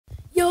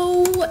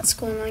What's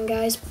going on,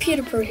 guys?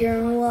 Peter Pro here,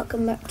 and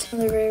welcome back to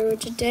another video.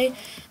 Today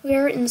we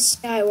are in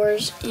Sky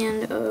Wars,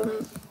 and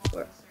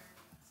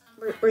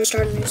we're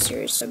starting a new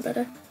series. So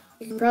better.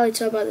 You can probably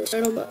tell by the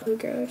title, but who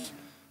cares?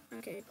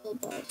 Okay, pull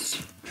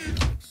balls.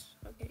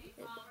 Okay.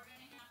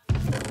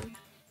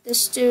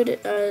 This dude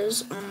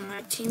is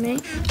my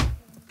teammate,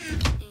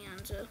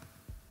 and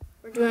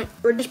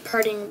we're just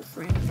partying with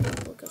random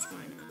people because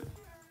why not?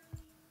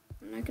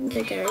 I'm not gonna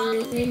take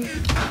everything.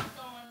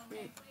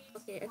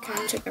 Okay, I kind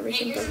of took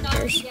everything, but who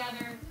cares?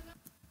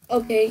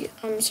 Okay,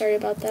 I'm sorry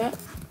about that.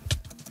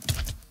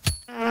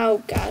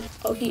 Oh god.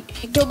 Oh, he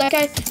killed that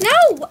guy.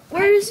 No!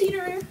 Where is he?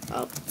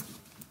 Oh.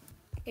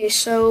 Okay,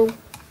 so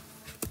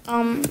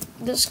I'm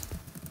just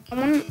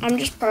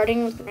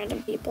partying with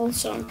random people.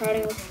 So I'm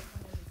partying with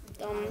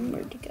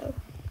where'd he go?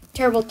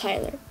 Terrible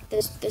Tyler.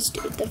 This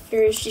dude, the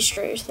Furious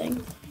Destroyers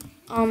thing.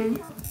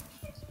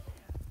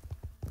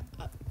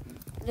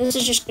 This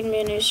is just gonna be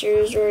a new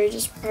series where we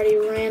just party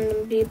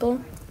random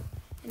people.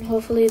 And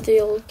hopefully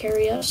they'll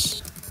carry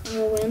us and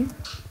we'll win.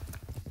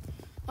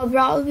 I'll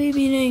probably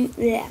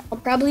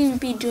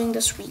be doing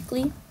this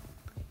weekly.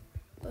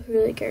 But who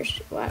really cares?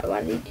 Why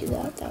did he do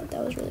that?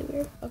 That was really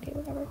weird. Okay,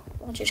 whatever.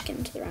 I'll just get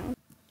into the round.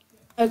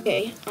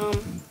 Okay, I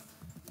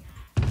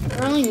don't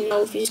really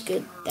know if he's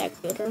that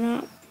good or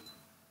not.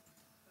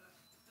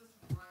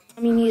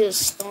 I mean, he's a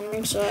stone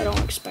ring, so I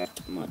don't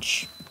expect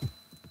much.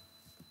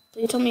 So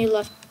he told me he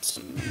left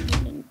some.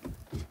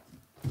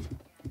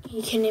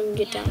 He can't even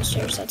get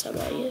downstairs, that's how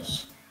bad he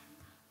is.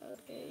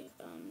 Okay,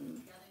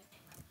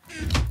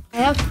 I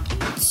have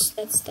boots.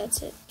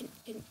 That's it.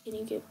 Can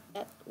you get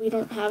that? We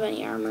don't have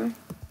any armor.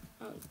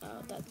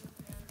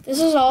 This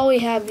is all we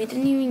have. We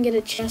didn't even get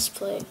a chest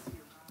plate.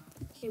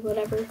 Okay,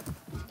 whatever.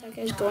 That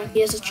guy's going.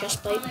 He has a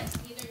chest plate.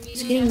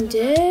 He's getting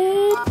dead.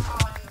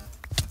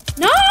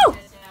 No!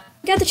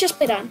 I got the chest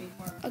plate on.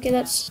 Okay,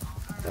 that's...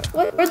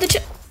 Where'd the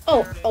chest...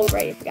 Oh,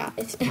 right, I forgot.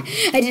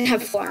 I didn't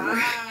have full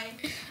armor.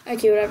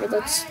 Okay, whatever.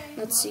 Let's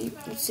see.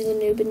 Let's see the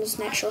noob in his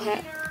natural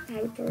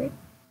habitat.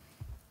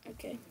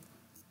 Okay.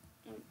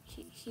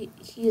 He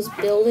is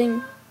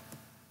building.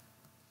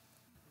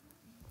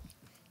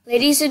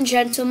 Ladies and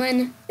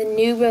gentlemen, the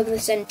noob of the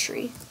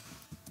century.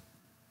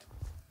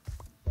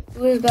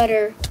 Who is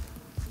better,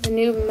 the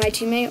noob, my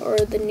teammate, or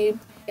the noob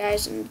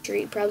guys in the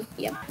tree? Probably,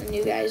 yeah, the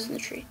noob guys in the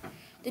tree.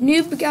 The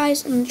noob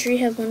guys in the tree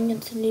have won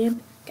against the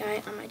noob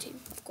guy on my team,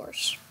 of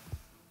course.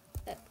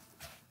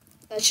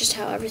 That's just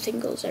how everything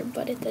goes,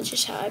 everybody. That's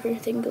just how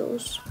everything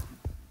goes.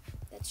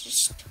 That's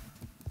just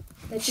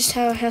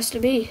how it has to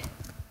be.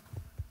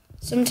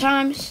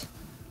 Sometimes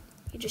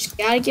you just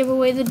gotta give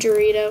away the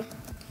Dorito.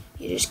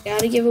 You just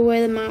gotta give away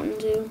the Mountain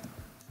Dew.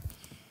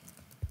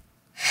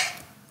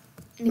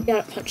 And you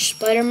gotta punch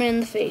Spider-Man in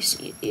the face.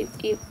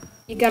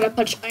 You gotta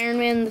punch Iron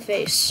Man in the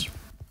face.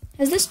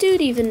 Has this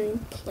dude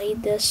even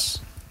played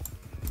this?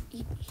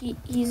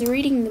 He's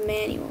reading the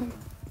manual.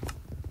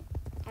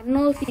 I don't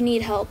know if you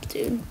need help,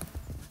 dude.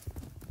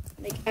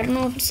 Like, I don't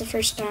know if it's the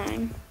first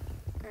time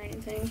or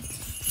anything,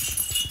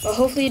 but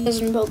hopefully he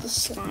doesn't build the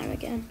slime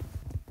again.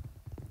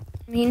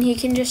 I mean, he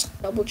can just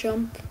double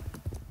jump.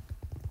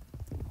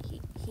 He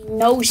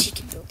knows he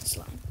can build the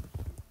slime.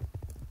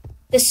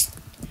 This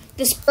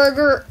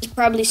burger is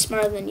probably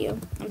smarter than you.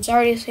 I'm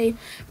sorry to say,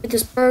 but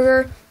this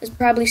burger is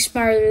probably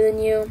smarter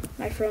than you,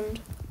 my friend.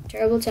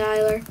 Terrible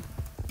Tyler.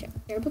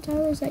 Terrible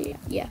Tyler, is that you?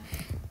 Yeah.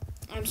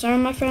 I'm sorry,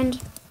 my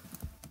friend.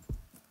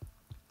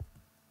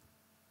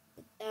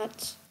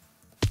 That's...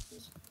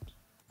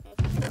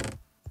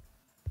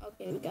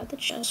 Okay, we got the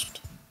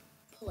chest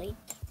plate.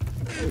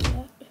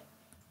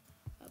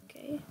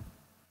 Okay.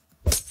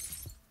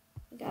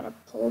 We got our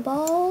pull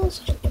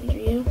balls. These are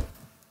you.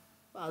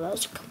 Wow, that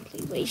was a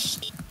complete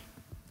waste.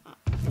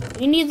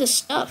 We need the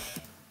stuff.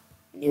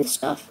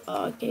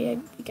 Oh, okay,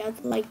 we got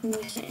the lightning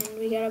and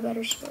we got a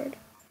better sword.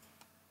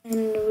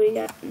 And we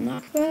got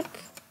knockback.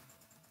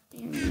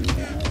 And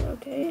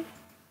okay.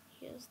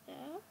 Here's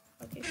that.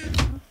 Okay, fair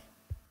enough.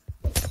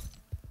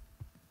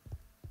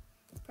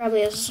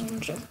 Probably has some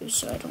jump boost,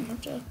 so I don't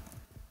have to.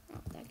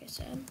 Oh, that guy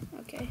said.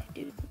 Okay,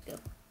 dude, go.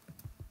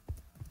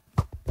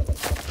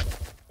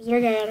 Is there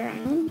a guy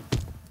around?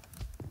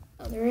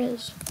 Oh, there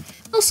is.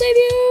 I'll save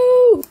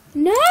you!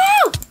 No!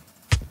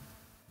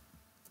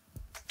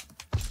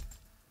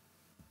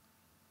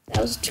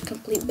 That was a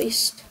complete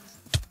waste.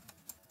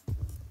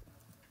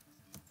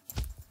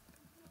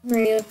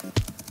 Maria.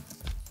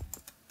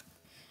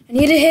 I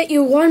need to hit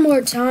you one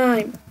more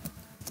time.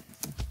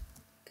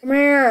 Come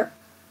here.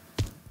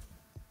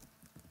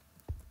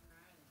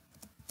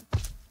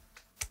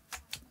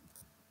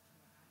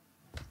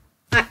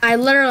 I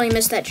literally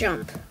missed that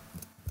jump.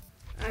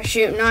 Oh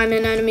shoot, now I'm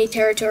in enemy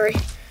territory.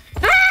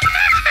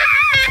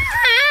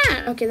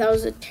 Ah! Okay, that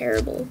was a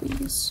terrible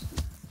wheeze.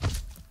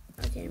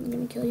 Okay, I'm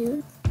gonna kill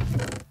you.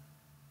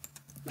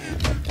 Wow,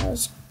 that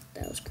was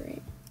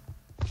great.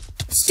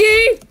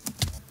 Steve!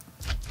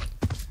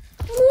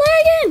 I'm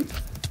lagging!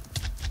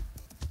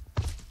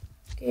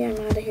 Okay, I'm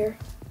out of here.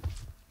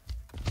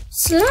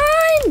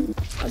 Slime!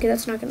 Okay,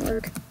 that's not gonna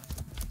work.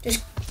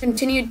 Just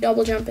Continue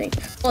double jumping.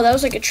 Oh, that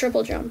was like a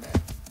triple jump.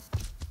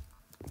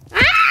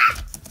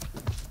 Ah!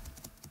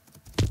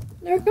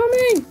 They're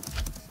coming!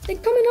 They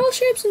come in all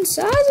shapes and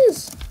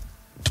sizes!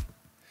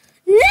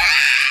 No!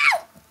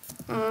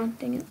 Aw,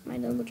 dang it. My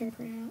double jump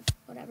ran out.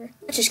 Whatever.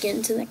 Let's just get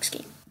into the next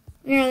game.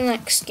 We're in the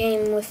next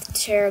game with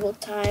Terrible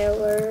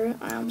Tyler.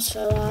 I almost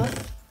fell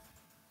off.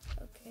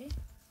 Okay.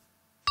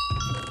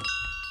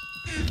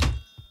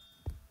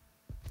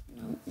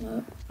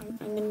 No. I'm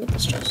gonna get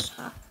this chest.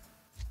 Ha.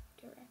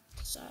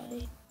 Direct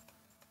side.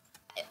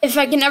 If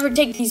I can ever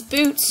take these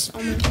boots.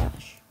 Oh my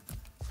gosh.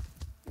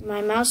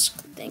 My mouse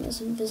thing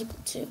is invisible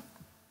too.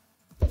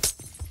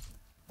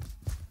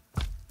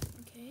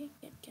 Okay,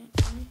 get.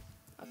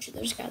 Oh shoot,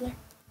 there's a guy there.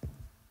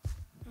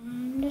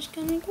 I'm just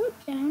gonna go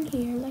down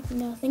here like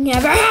nothing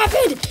ever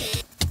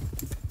happened.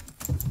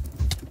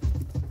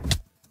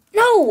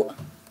 No!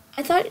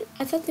 I thought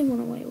they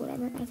went away,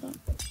 whatever. I thought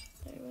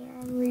they were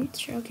out of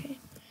reach. Okay.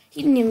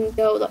 He didn't even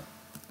go though.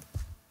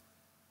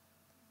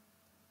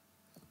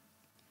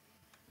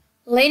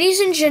 Ladies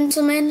and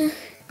gentlemen,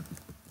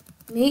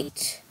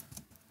 meet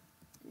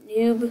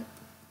noob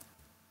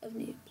of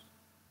noobs.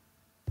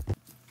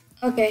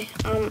 Okay,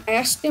 I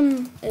asked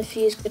him if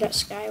he's good at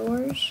Sky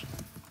Wars.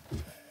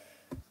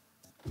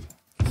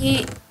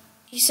 He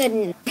said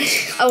no.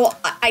 Oh,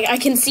 I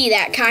can see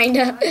that,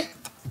 kinda.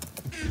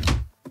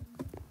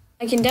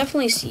 I can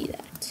definitely see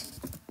that.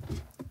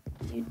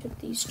 You took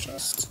these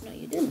chests. No,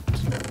 you didn't.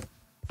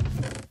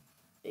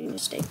 Big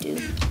mistake,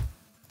 dude.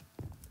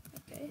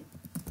 Okay.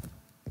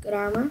 Good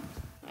armor.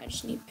 I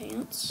just need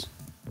pants.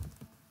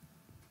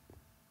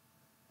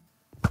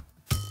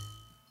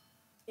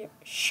 Here,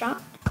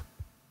 shot.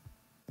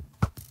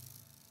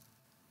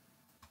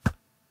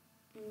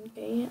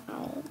 Okay,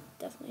 I'll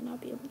definitely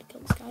not be able to kill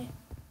this guy.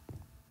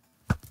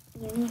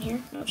 Is there anyone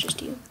here? No, it's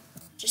just you.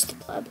 Just the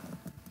pleb.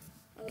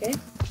 Okay.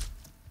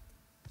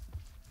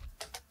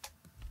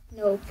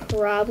 No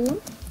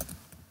problem.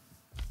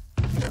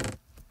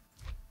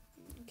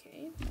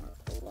 Okay, more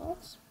pole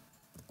balls.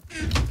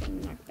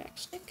 Knockback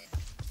stick.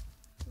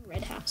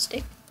 Red hat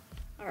stick.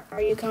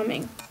 Are you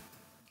coming?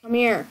 Come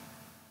here.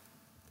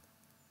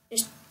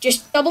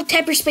 Just double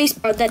tap your space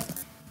bar.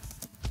 That's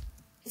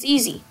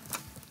easy.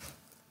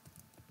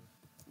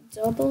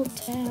 Double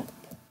tap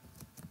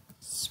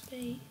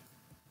space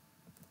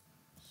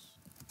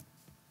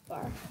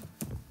bar.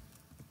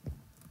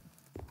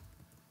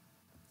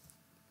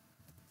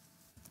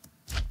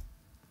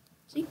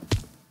 See?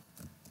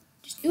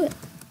 Just do it.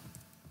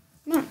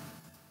 Come on.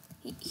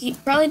 He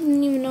probably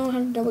didn't even know how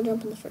to double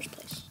jump in the first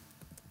place.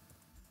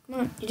 Come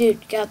on, you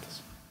dude, you got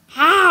this.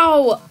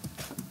 How?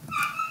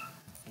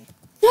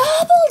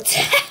 Double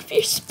tap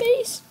your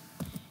space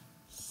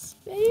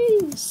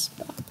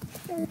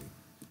bar.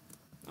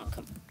 Oh,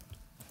 come on.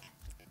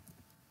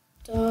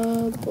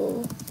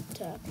 Double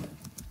tap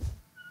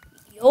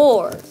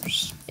your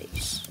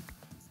space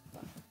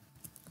bar.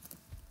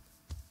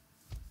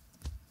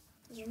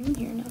 Is there anyone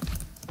here? No.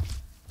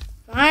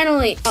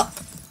 Finally! Oh!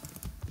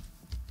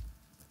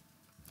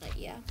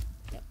 Yeah.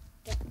 No.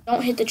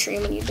 Don't hit the tree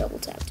when you double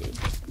tap, dude.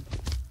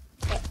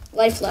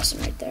 Life lesson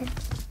right there.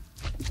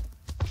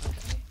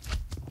 Okay.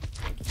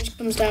 It just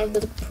comes down to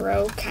the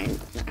pro,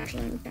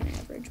 actually I'm kind of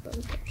average, but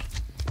who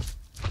cares?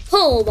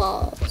 Pull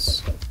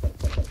balls!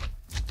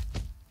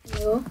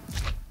 Hello?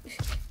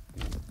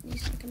 No,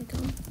 he's not gonna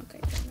come. Okay,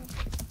 fair enough.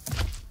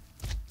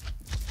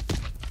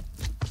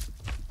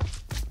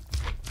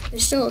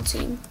 There's still a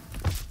team.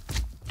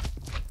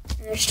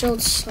 And there's still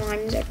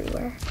slimes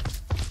everywhere.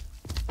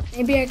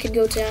 Maybe I could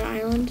go to an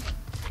island.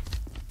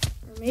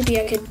 Or maybe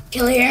I could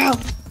kill you!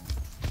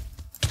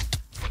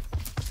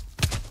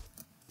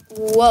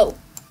 Whoa.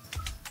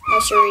 No,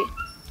 sorry.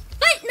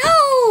 What?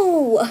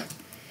 No!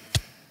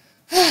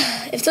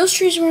 If those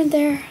trees weren't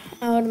there,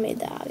 I would have made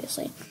that,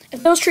 obviously.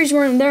 If those trees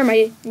weren't there,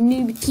 my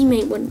noob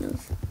teammate wouldn't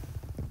have.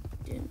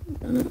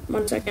 Dude,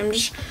 1 second.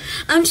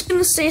 I'm just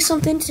gonna say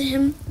something to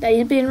him that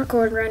he's being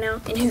recorded right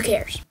now, and who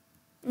cares?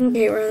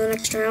 Okay, we're in the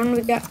next round.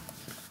 We got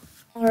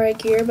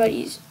Alright here, but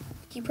he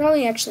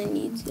probably actually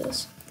needs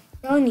this. He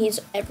probably needs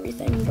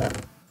everything,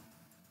 but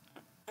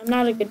I'm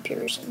not a good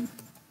person.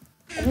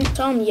 I didn't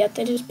tell him yet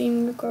that it's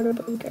being recorded,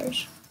 but who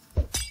cares?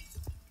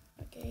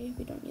 Okay,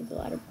 we don't need the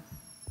ladder.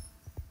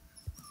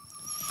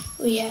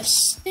 We have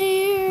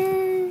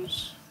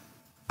stairs.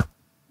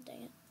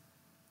 Dang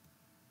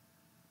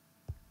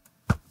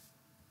it.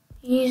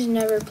 He's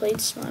never played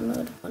slime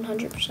mode.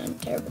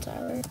 100% Terrible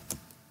Tyler.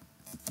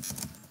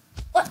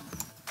 What?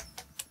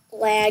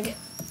 Lag.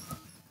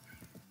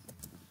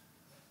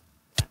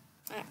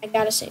 I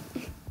gotta save.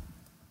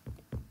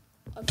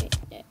 Okay,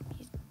 yeah.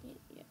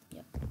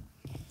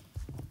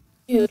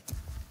 Dude,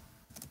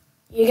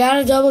 you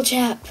gotta double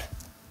tap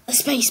a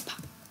space bar,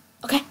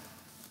 okay?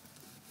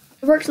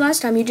 It worked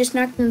last time, you just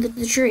knocked into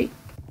the tree.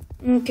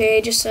 Okay,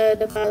 I just said,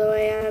 by the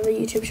way, I have a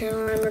YouTube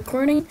channel I'm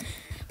recording,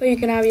 but you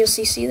can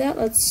obviously see that.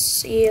 Let's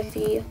see if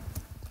he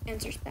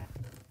answers back.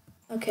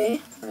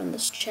 Okay, we're in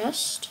this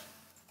chest.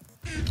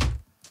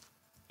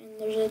 And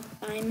there's a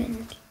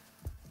diamond.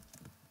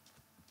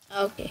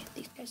 Okay,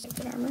 these guys have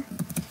good armor.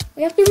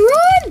 We have to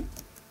run!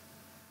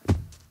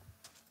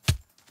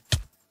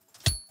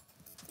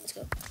 Let's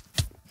go.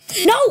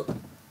 No!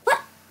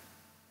 What?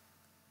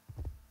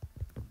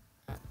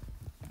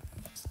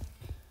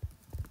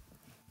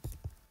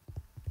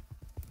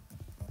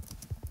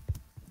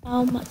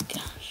 Oh my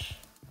gosh.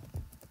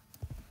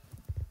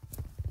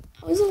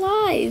 I was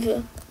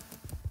alive.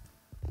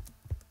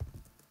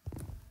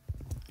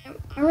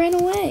 I ran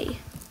away.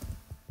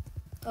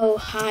 Oh,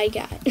 hi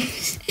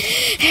guys.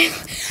 Hey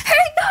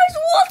guys,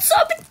 what's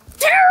up? It's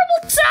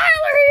Terrible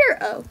Tyler here.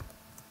 Oh.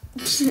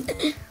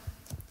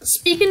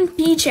 Speaking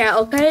P-chat,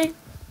 okay?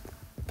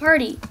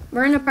 Party.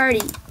 We're in a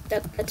party.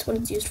 That's what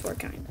it's used for,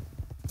 kind of.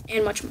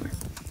 And much more.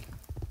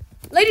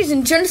 Ladies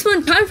and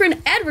gentlemen, time for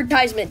an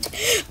advertisement.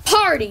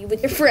 Party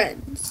with your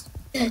friends.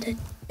 Hi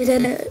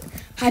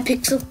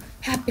Pixel.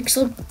 Hi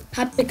Pixel.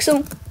 Hi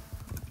Pixel.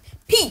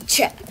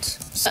 P-chat.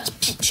 That's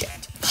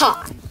P-chat.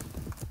 Hi.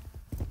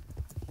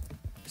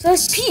 So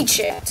that's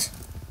P-chat.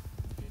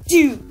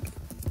 Dude.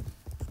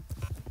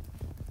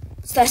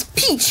 So that's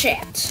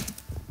P-chat.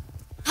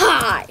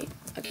 Hi.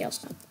 Okay, I'll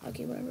stop.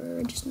 Okay, whatever.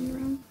 We're just in the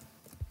round.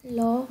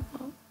 Hello.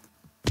 Oh.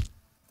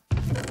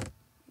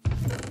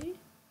 Okay.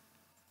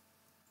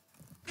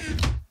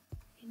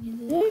 Any of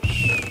this.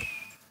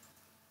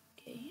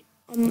 Okay.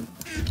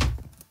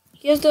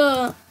 He has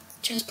the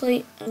chest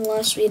plate,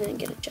 unless we didn't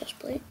get a chest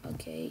plate.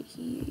 Okay,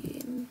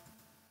 he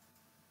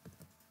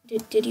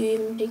did you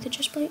even take the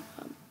chest plate?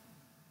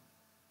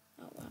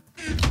 Oh wow.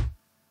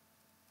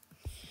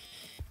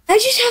 I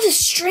just have the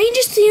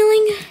strangest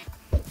feeling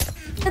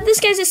that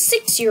this guy's a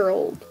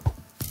 6-year-old.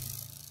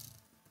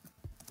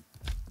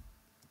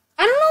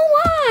 I don't know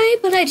why,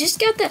 but I just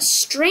got that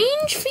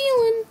strange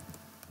feeling.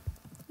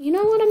 You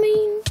know what I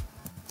mean?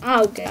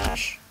 Oh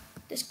gosh.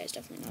 This guy's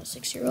definitely not a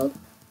 6-year-old.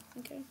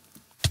 Okay.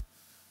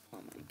 Oh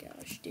my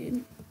gosh,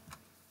 dude.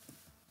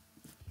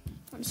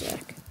 One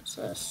sec.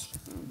 So this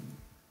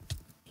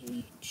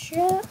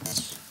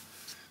chat.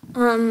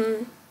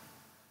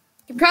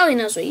 He probably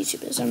knows what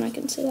YouTube is. I'm not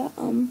gonna say that.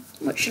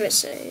 What should I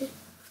say?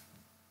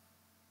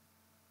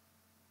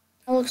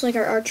 That looks like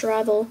our arch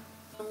rival.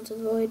 Fell into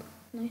the void.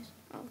 Nice.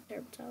 Oh,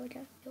 Terrible Tyler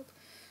got killed.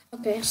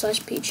 Okay,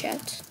 slash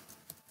P-chat.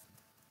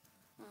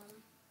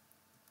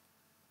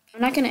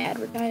 I'm not gonna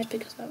advertise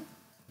because that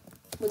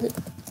with it.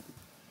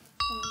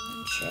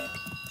 Check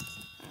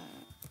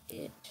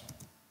it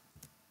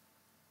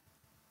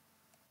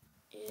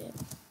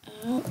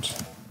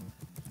out.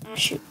 Ah,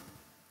 shoot.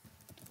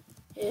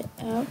 It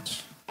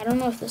out. I don't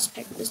know if this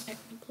is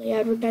technically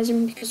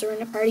advertising because we're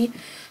in a party,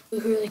 but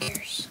who really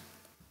cares?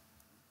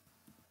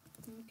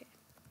 Okay.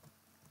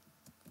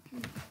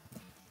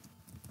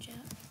 Chat.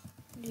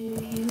 Do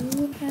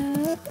you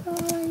have a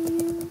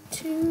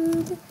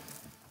YouTube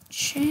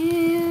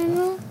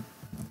channel?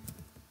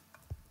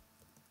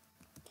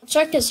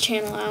 Check his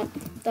channel out.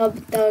 That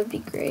would be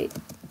great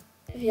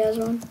if he has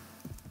one.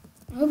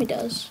 I hope he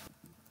does.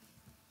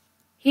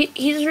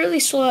 He's really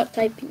slow at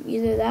typing.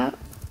 Either that,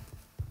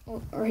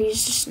 or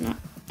he's just not,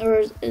 or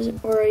is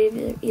it, or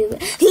either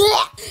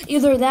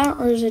that,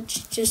 or is it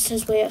just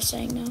his way of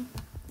saying no?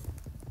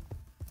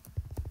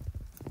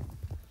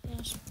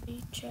 Yes,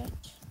 chat.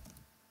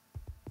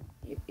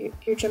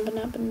 You're jumping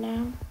up and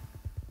down.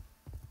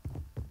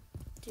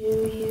 Do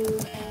you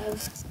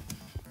have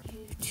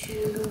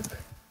YouTube?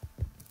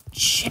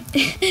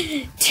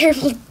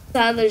 Terrible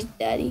Tyler's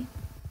daddy.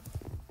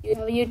 You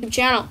have a YouTube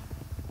channel.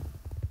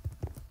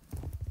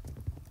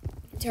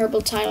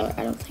 Terrible Tyler.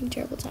 I don't think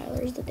Terrible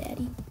Tyler is the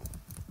daddy.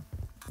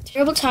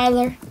 Terrible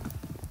Tyler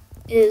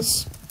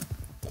is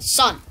the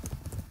son.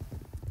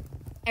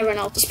 Everyone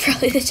else is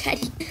probably the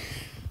daddy.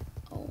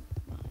 Oh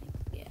my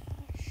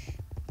gosh.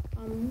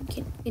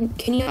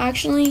 Can you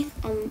actually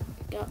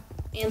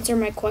answer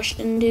my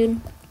question, dude?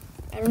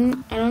 I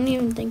don't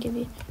even think of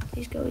you.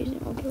 Please go easy.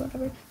 Okay,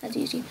 whatever. That's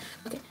easy.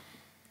 Okay.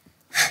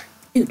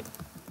 Dude,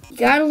 you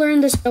gotta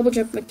learn this double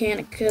jump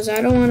mechanic because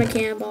I don't want to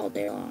camp all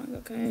day long,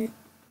 okay?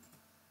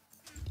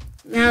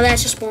 Now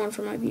that's just one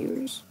for my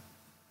viewers.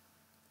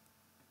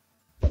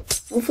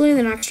 Hopefully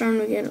the next time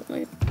we get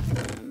like,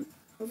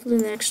 hopefully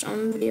the next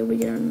video we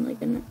get on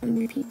like an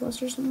MVP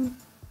plus or something.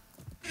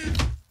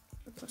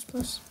 Or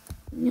plus.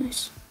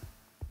 Nice.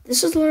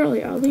 This is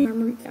literally all the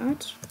armor we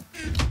got.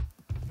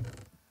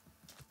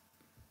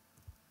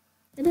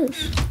 It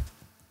is.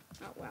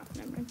 Oh wow,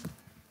 never mind.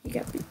 You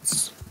got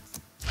boots.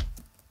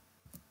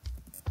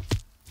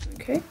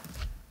 Okay.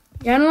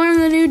 You gotta learn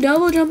the new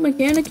double jump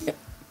mechanic.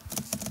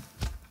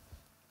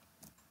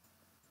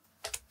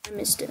 I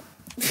missed it.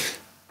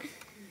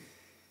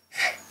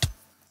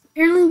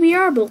 Apparently we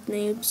are both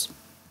noobs.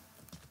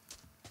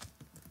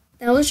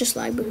 That was just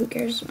lag, but who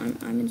cares?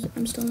 I'm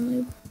still a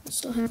noob. It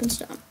still happens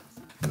to.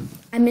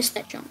 I missed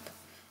that jump.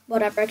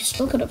 Whatever. I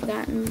still could have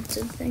gotten to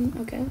the thing.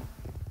 Okay.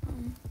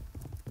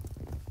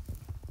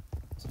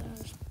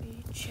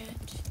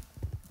 Chat.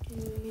 Do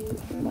you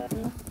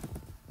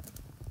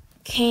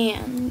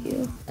can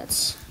you?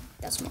 That's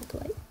more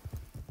polite.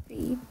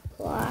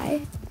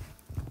 Reply.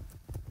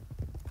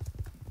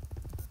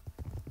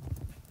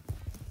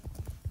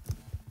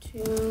 to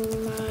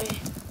my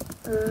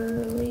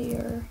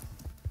earlier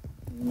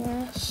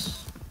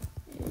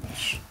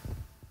message.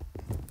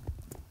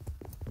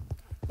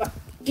 But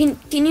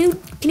can you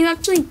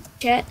actually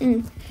chat?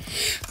 And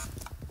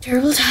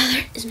Terrible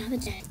Tyler is not the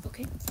dad.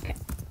 Okay. Okay.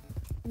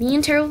 Me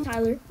and Terrible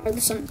Tyler are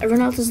the son.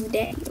 Everyone else is the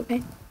daddy.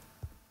 Okay.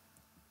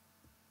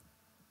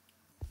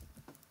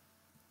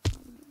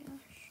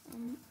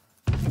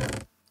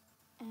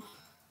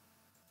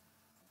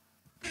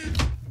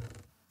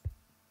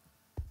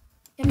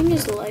 Having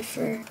is the life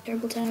for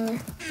Terrible Tyler.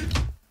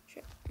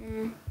 Sure.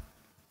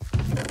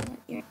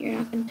 You're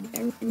not gonna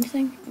do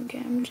anything. Okay,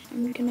 I'm just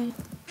gonna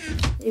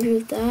leave you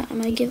with that. I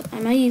might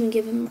even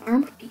give him an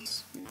armor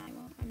piece. No, I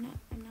won't. I'm not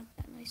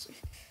that nice.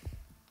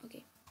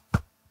 Okay.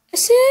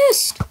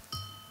 Assist.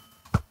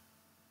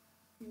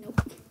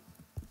 Nope.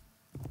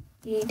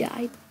 He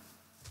died.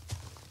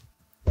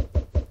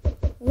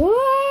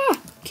 Whoa!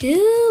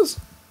 Kills.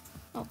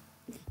 Oh.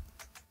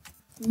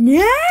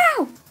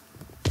 No!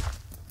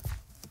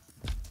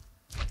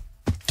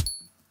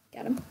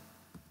 Got him.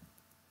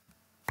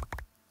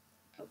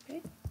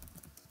 Okay.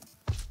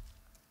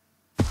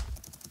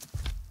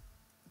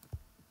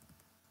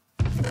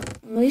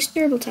 At least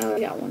Terrible Tyler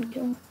got one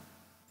kill.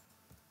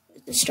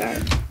 At the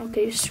start.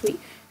 Okay, sweet.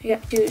 I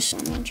got 2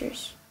 sun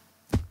launchers.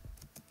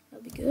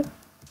 That'll be good.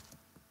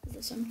 Is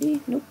this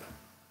empty? Nope.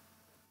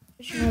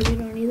 Which one we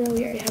don't need though.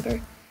 We already have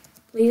our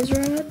blaze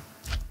rod.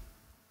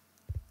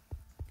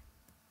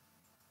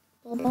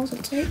 Ball balls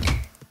I'll take.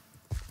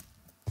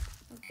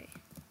 Okay.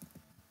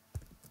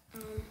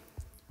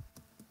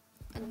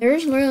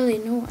 There's literally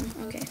no one.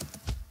 Okay.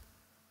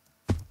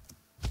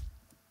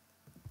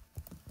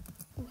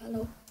 Oh,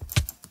 hello.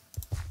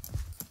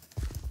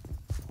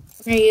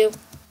 There you.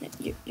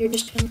 You're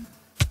just gonna.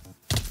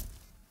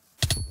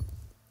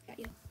 Got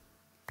you.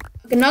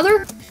 Like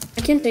another?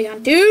 I can't take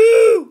on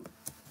 2!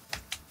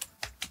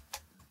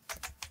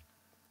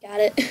 Got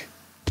it.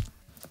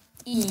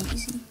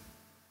 Easy.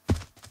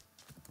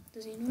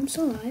 Does he know I'm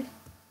still alive?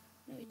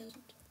 No, he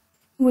doesn't.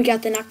 We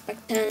got the knockback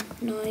 10.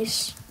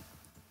 Nice.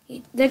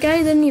 That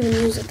guy didn't even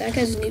use it. That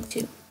guy's a noob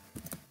too.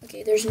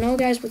 Okay, there's no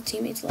guys with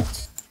teammates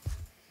left.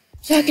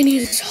 So I can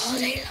use this all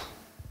day long.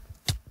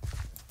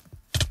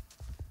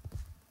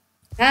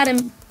 Got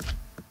him.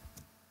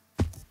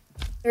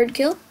 3rd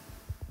kill.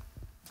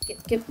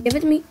 Give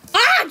it to me.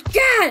 Ah,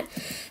 God!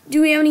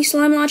 Do we have any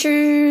slime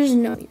launchers?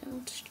 No, we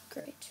don't.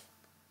 Great.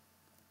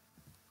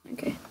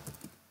 Okay.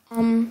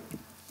 Oh my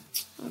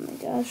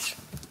gosh.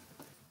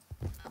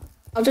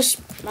 I'll just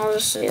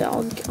say that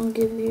I'll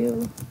give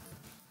you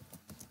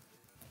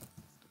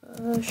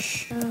a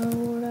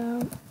shout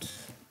out.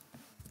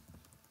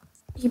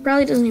 He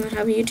probably doesn't even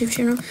have a YouTube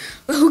channel,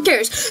 but who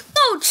cares?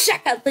 Go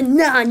check out the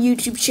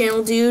non-YouTube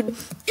channel, dude.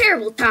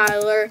 Terrible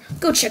Tyler.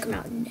 Go check him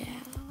out now.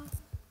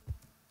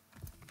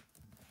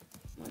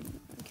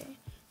 Okay.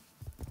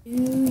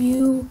 Do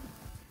you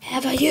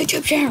have a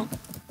YouTube channel?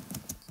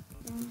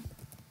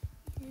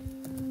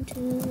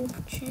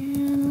 YouTube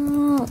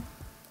channel.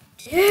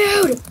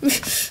 Dude!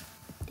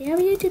 Do you have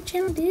a YouTube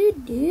channel,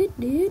 dude?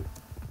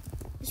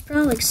 He's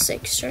probably like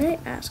 6, right?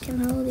 Ask him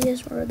how old he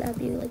is, or would that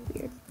be like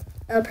weird?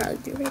 That would probably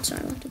be weird, so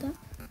I won't do that.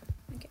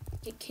 Okay.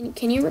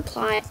 Can you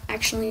reply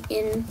actually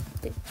in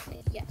the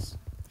yes?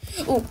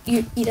 Oh,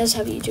 he does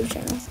have a YouTube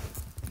channel.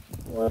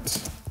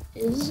 What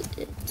is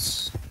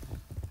it?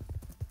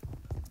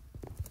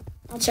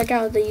 I'll check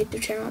out the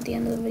YouTube channel at the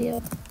end of the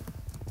video.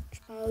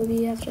 Which probably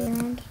be after the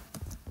round.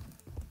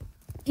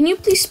 Can you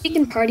please speak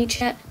in party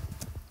chat?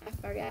 I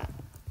forgot.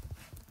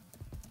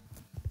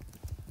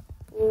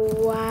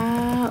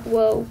 Wow.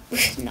 Whoa.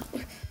 No.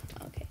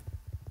 Okay.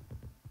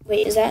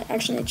 Wait, is that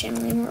actually a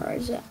channel name or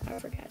is it? I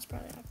forgot. It's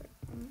probably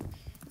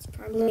it's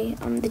probably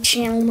the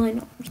channel name.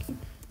 No, I'm just kidding.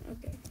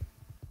 Okay.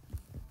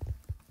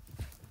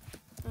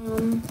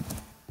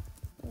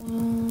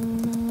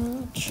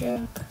 Wanna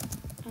check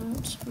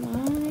out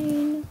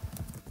mine?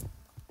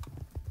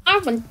 I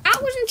have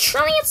 1,000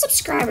 trillion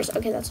subscribers.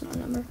 Okay, that's not a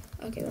number.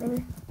 Okay,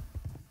 whatever.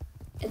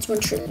 It's 1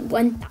 trillion,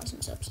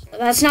 1,000 subs.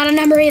 That's not a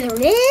number either.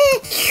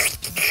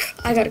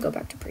 I gotta go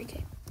back to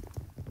pre-K.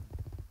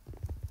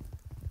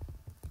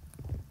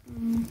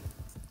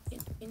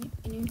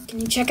 Can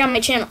you check out my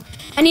channel?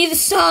 I need the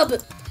sub.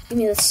 Give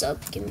me the sub.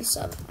 Give me the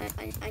sub.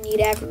 I need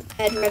ad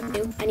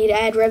revenue. I need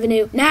ad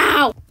revenue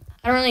now.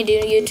 I don't really do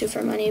YouTube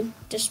for money.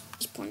 Just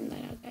pointing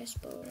that out, guys.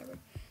 But whatever.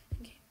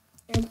 Okay.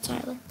 Terrible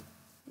Tyler.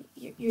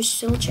 You're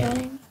still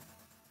chatting.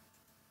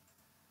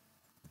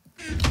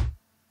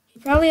 He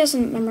probably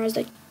hasn't memorized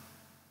that.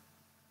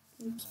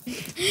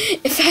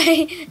 If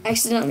I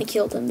accidentally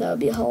killed him, that would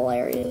be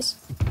hilarious.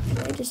 Did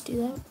I just do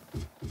that?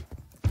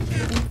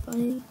 That's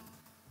funny.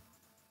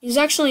 He's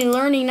actually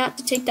learning not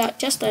to take that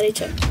chest that he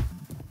took.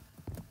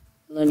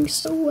 Learning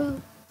so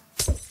well.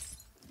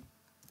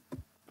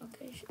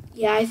 Okay.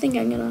 Yeah, I think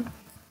I'm gonna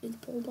do the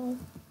pole ball.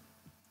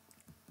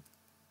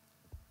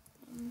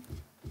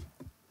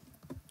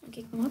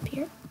 Okay, come up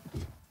here.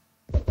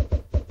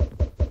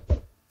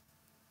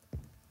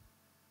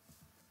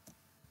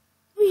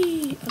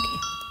 Whee! Okay.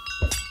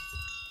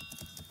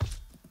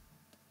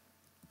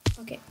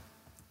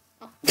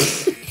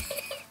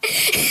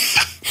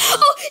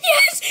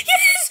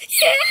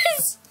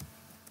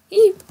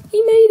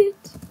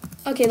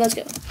 Okay, let's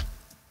go.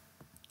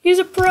 He's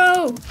a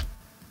pro.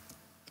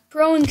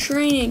 Pro in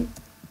training.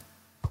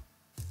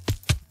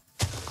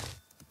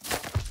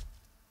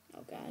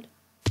 Oh god.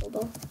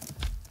 Bobo.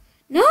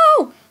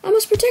 No! I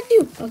must protect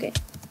you. Okay.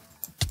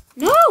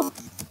 No!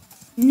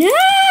 No!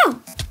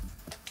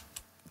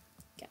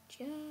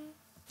 Gotcha.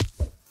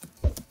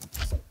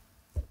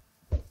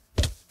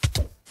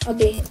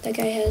 Okay, that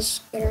guy has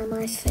good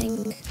armor, I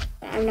think.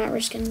 But I'm not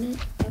risking it.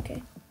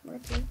 Okay. We're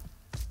up here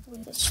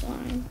with the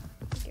slime.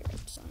 Get rid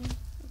of the slime.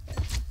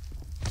 Okay.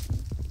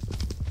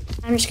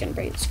 I'm just gonna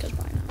break this because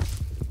why not?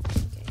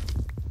 Okay.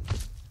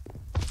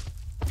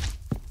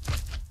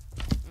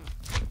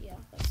 Oh, yeah,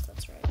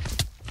 that's right.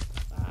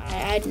 I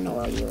had no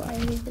idea why I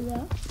did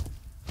that.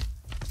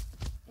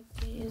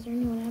 Okay, is there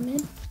anyone I'm in?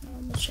 No,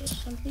 let's chase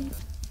something.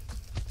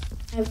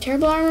 I have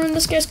terrible armor and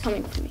this guy's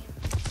coming for me.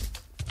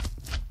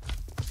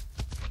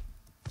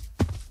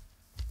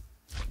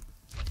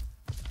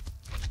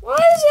 What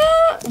is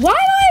that? Why am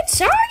I at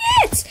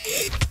target?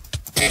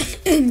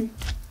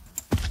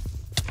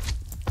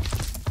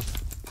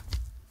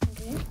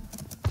 Okay,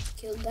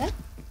 killed that.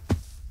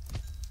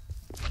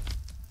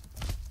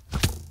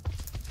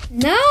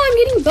 No, I'm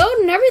getting bowed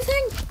and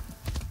everything.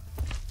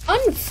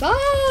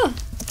 Unfire.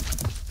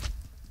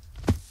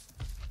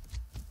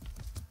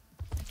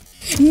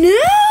 No!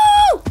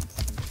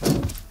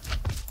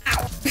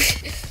 Ow.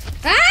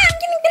 I'm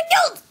getting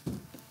killed!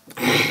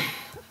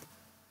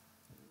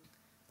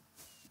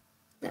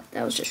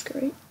 That was just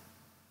great.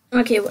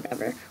 Okay,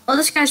 whatever. Well,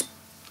 this guy's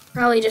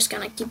probably just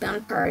gonna keep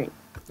on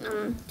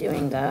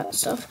doing that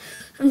stuff.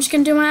 I'm just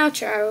gonna do my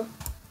outro.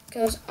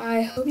 Because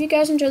I hope you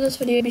guys enjoyed this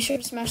video. Be sure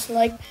to smash the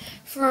like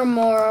for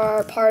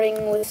more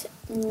parting with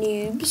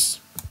noobs.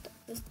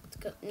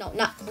 No,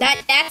 not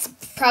that. That's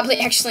probably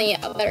actually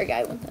a better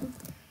guy with him.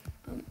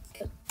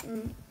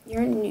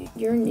 You're a noob.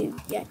 You're a noob.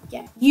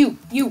 Yeah. You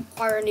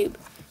are a noob.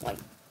 Wait,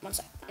 one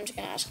sec. I'm just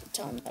gonna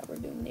tell him that we're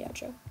doing the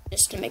outro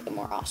just to make it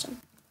more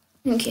awesome.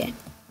 Okay.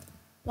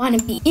 Want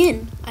to be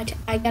in?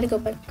 I gotta go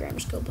back to grammar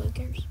school, but who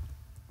cares?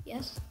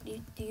 Yes.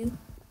 Do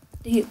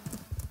you?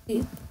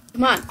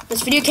 Come on.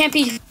 This video can't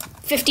be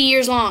 50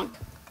 years long.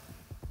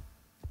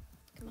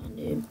 Come on,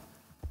 dude.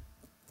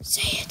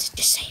 Say it.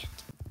 Just say it.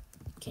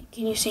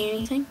 Can you say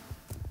anything?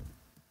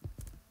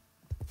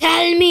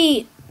 Tell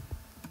me.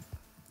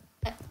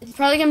 It's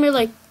probably gonna be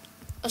like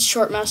a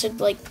short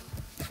message, like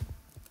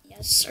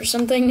yes or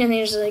something, and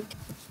he's like,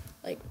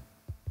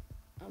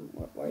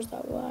 where's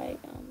that Y?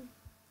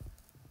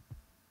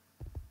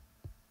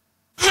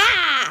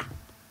 Ha!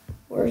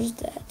 Where's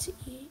that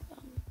E?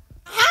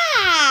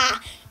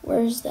 Ha!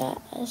 Where's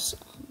that S?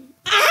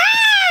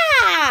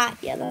 Ah!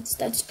 Yeah, that's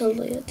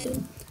totally it,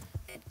 dude.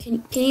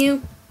 Can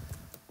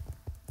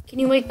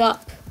you wake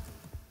up?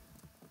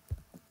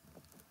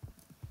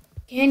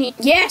 Can you?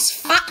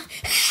 Yes!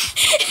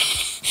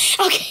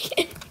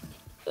 Okay.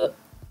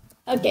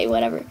 Okay,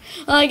 whatever.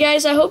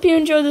 Guys, I hope you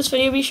enjoyed this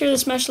video. Be sure to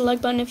smash the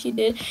like button if you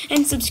did.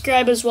 And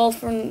subscribe as well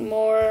for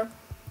more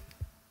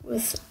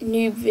with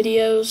noob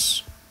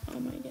videos. Oh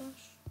my gosh.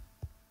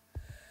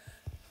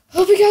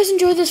 Hope you guys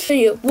enjoyed this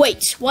video.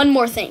 Wait, one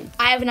more thing.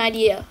 I have an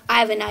idea.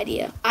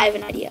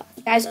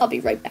 Guys, I'll be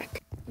right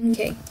back.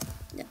 Okay.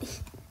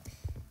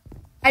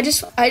 I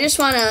just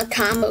want to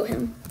combo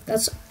him.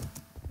 That's...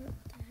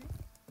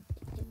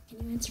 Can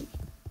you answer me?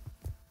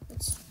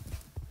 Let's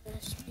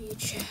be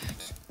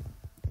chat.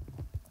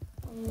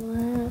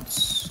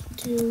 Let's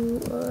do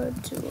a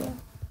duel.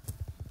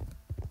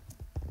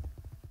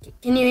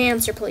 Can you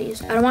answer,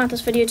 please? I don't want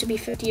this video to be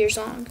 50 years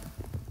long.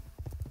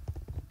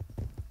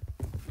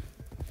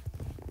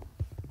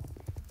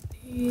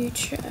 Be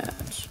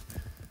chat.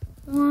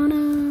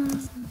 Wanna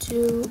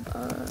do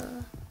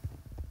a...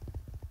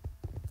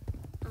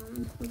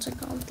 what's it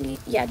called? The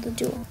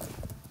duel.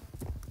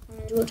 I'm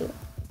gonna do a duel.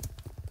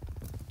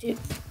 Dude.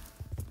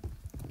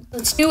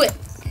 Let's do it.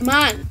 Come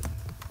on.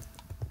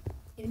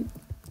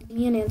 Give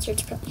me an answer.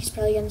 He's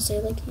probably gonna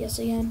say like yes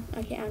again.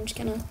 Okay, I'm just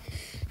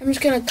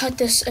gonna cut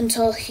this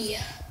until he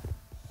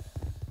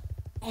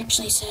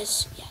actually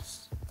says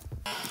yes.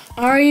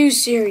 Are you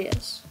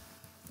serious?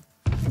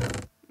 Oh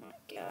my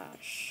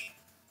gosh.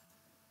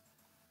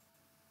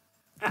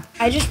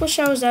 I just wish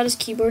I was at his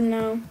keyboard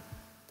now.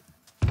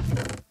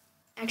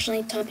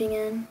 Actually typing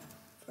in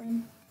for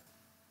him.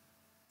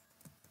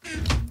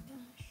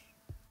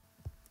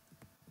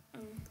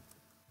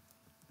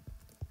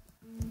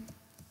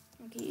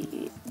 Okay,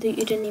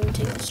 you didn't even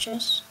take this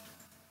chest.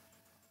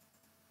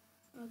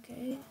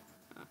 Okay,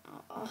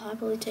 I'll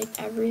happily take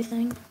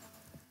everything.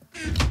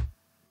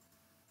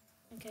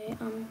 Okay,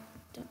 don't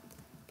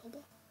pull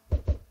back.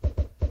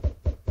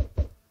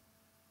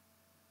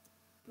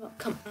 Well,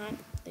 come on,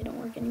 they don't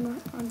work anymore.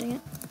 Oh, dang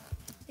it.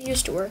 They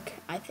used to work,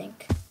 I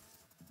think.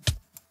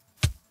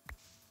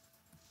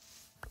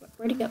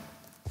 Where'd he go?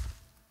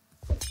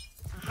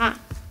 Aha.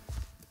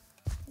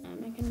 Now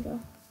I'm not gonna go.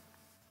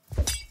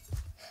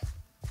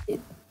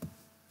 Dude.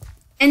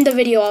 End the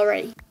video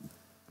already.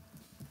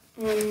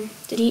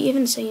 Did he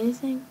even say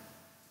anything?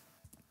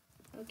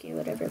 Okay,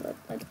 whatever.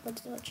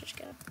 Let's just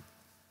go.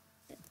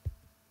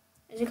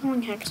 Is he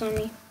calling hex on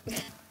me?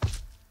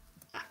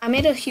 I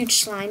made a huge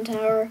slime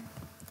tower.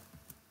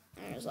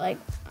 And it was like,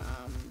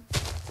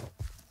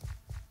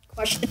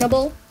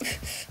 questionable.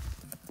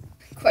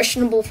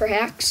 Questionable for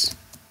hacks.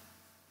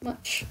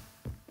 Much.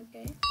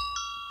 Okay.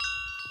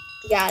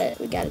 We got it.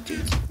 We got it,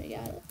 dudes. We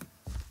got it.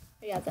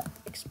 We got the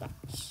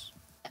Xbox.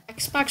 The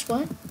Xbox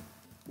what?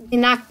 The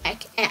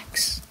knockback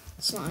X.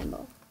 Slime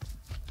ball.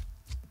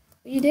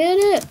 We did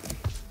it!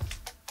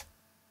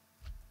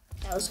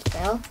 That was a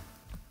fail.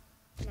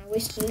 And I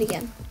wasted it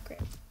again. Great.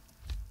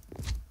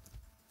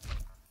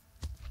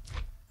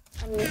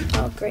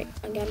 Oh, great.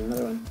 I got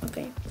another one.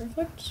 Okay,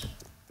 perfect.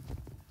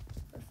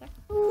 Perfect.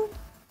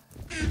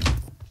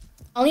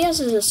 All he has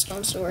is a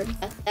stone sword.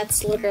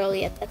 That's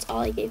literally it. That's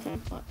all I gave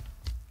him. What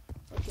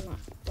do you want?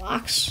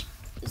 Blocks?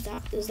 Is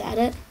that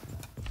it?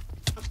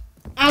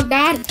 Oh,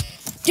 God!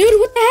 Dude,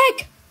 what the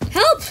heck?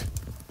 Help!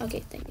 Okay,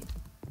 thank you.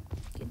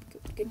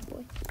 Good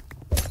boy.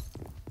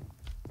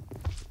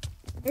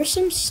 There's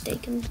some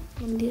steak in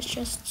one of these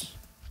chests.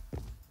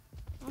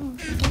 Oh, I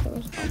thought there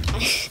was.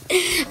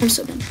 Oh, I'm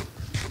so done.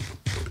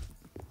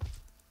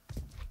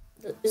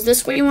 Is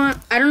this what you want?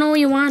 I don't know what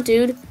you want,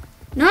 dude.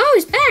 No,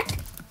 he's back!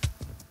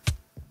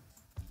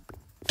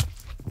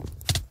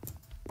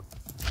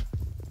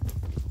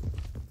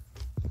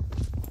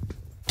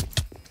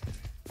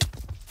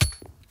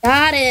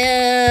 Got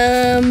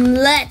him!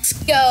 Let's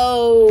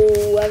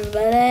go,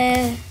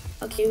 everybody.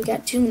 Okay, we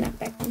got 2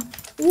 knockback on.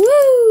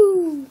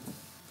 Woo!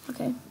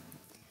 Okay.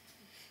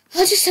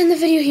 I'll just end the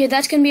video here.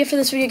 That's gonna be it for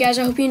this video, guys.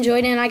 I hope you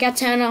enjoyed it. And I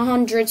got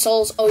 100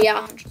 souls. Oh, yeah,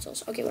 100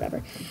 souls. Okay,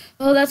 whatever.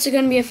 Well, that's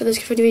gonna be it for this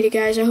video,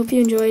 guys. I hope you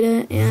enjoyed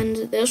it.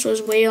 And this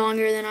was way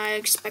longer than I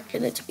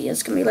expected it to be.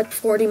 It's gonna be like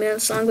 40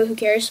 minutes long, but who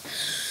cares?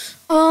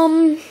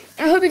 I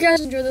hope you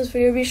guys enjoyed this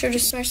video. Be sure to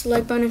smash the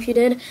like button if you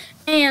did.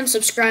 And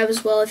subscribe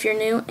as well if you're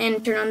new.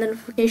 And turn on the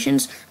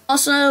notifications.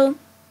 Also,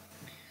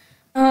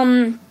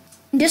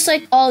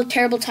 dislike all of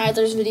Terrible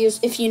Tyler's videos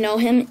if you know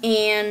him.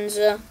 And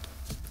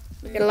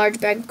we got a large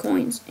bag of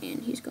coins.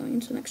 And he's going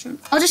into the next round.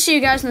 I'll just see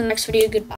you guys in the next video. Goodbye.